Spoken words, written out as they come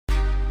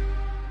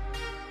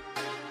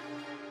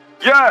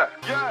Yeah.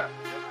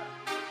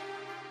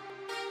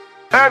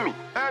 Emmy.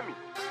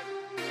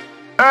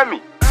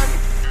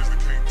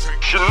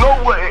 You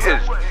know what it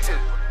is.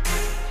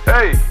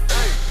 Hey.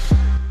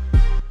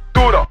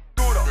 Do that.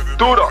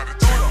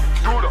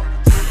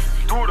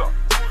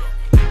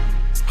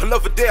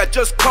 Another day I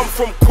just come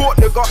from court,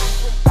 nigga.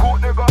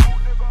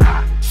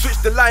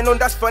 Switch the line on,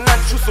 that's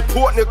financial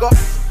support, nigga.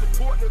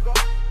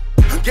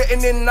 I'm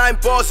getting in 9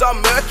 bars,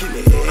 I'm murking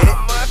it.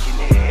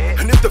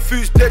 And if the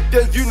food's dead,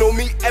 then you know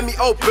me, Emmy,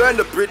 I'll burn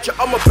the bridge.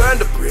 I'ma burn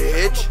the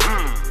bridge.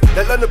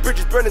 That London bridge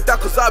is burning down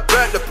cause I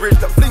burnt the bridge.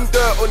 That fling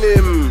dirt on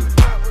him.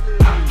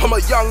 I'm a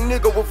young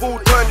nigga with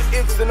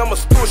alternatives and I'm a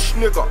stush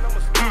nigga.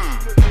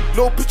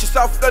 No bitch in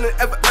South London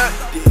ever earned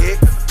dick.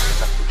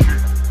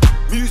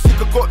 Music,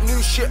 I got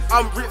new shit,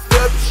 I'm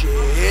refurbishing.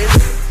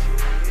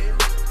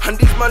 And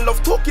these man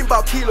love talking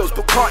about kilos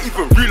but can't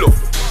even reload.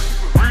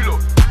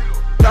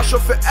 That shall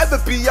forever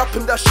be up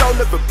and that shall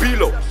never be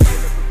low.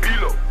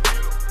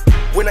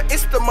 When I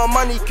instant my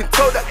money, you can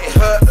tell that it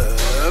hurt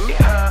 'em.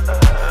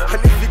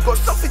 And if you got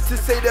something to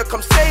say there,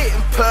 come say it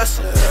in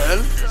person.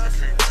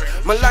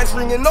 My line's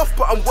ringing off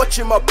but I'm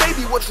watching my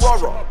baby watch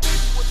Rara.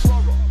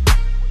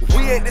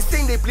 We ain't the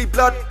same, they bleed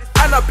blood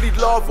and I bleed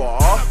lava.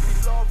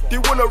 They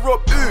wanna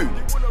rob who?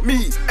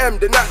 Me, M,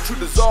 the natural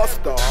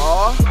disaster.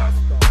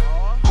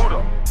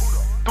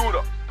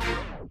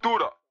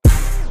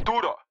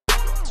 Do that.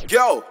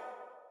 Yo,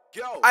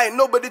 I ain't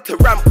nobody to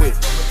ramp with.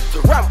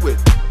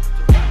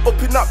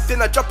 Open up,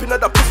 then I jump in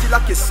at the pussy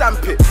like it's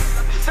sandpit.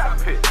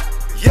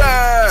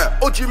 Yeah,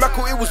 OG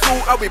Mako, it was all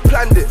how we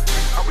planned it.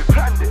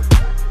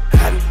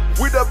 And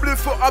with a blue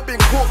foot, I've been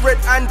caught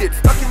red-handed.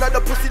 Stuck in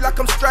the pussy like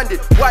I'm stranded.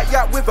 White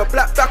yacht with a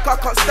black back, I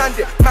can't stand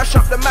it. Mash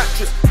up the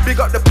mattress, big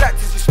up the black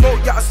teas. You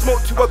smoke, yeah, I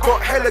smoke too, I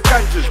got hella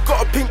ganjas.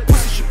 Got a pink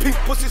pussy, she pink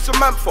pussy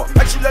Samantha.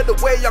 And she led the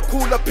way, I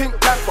call her Pink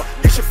Panther.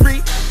 It's your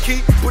free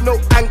key, but no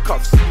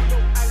handcuffs.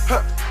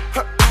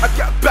 I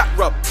get a back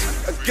rub.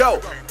 And girl,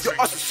 your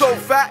ass is so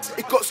fat,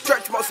 it got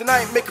stretch marks and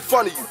I ain't making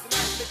fun of you.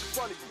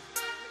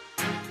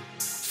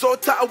 So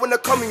tight when I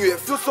come in you, it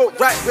feels so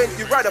right when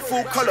you ride a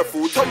full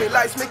colourful. Tell me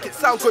lies, make it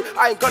sound good,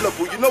 I ain't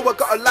gullible. You know I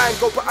got a line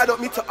go, but I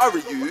don't mean to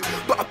hurry you.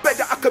 But I bet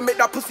that I can make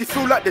that pussy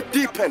feel like the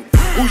deep end.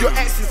 All your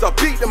exes, I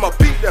beat them.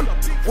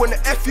 Wanna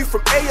F you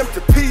from AM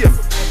to PM.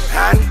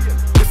 And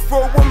it's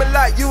for a woman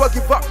like you, I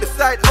give up the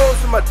side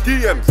O's in my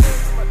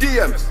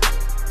DMs.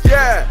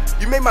 Yeah,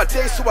 you made my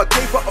day so I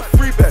gave her a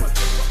free bend.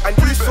 And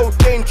you so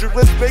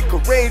dangerous, make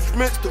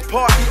arrangements to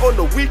party on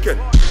the weekend.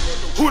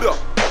 Who the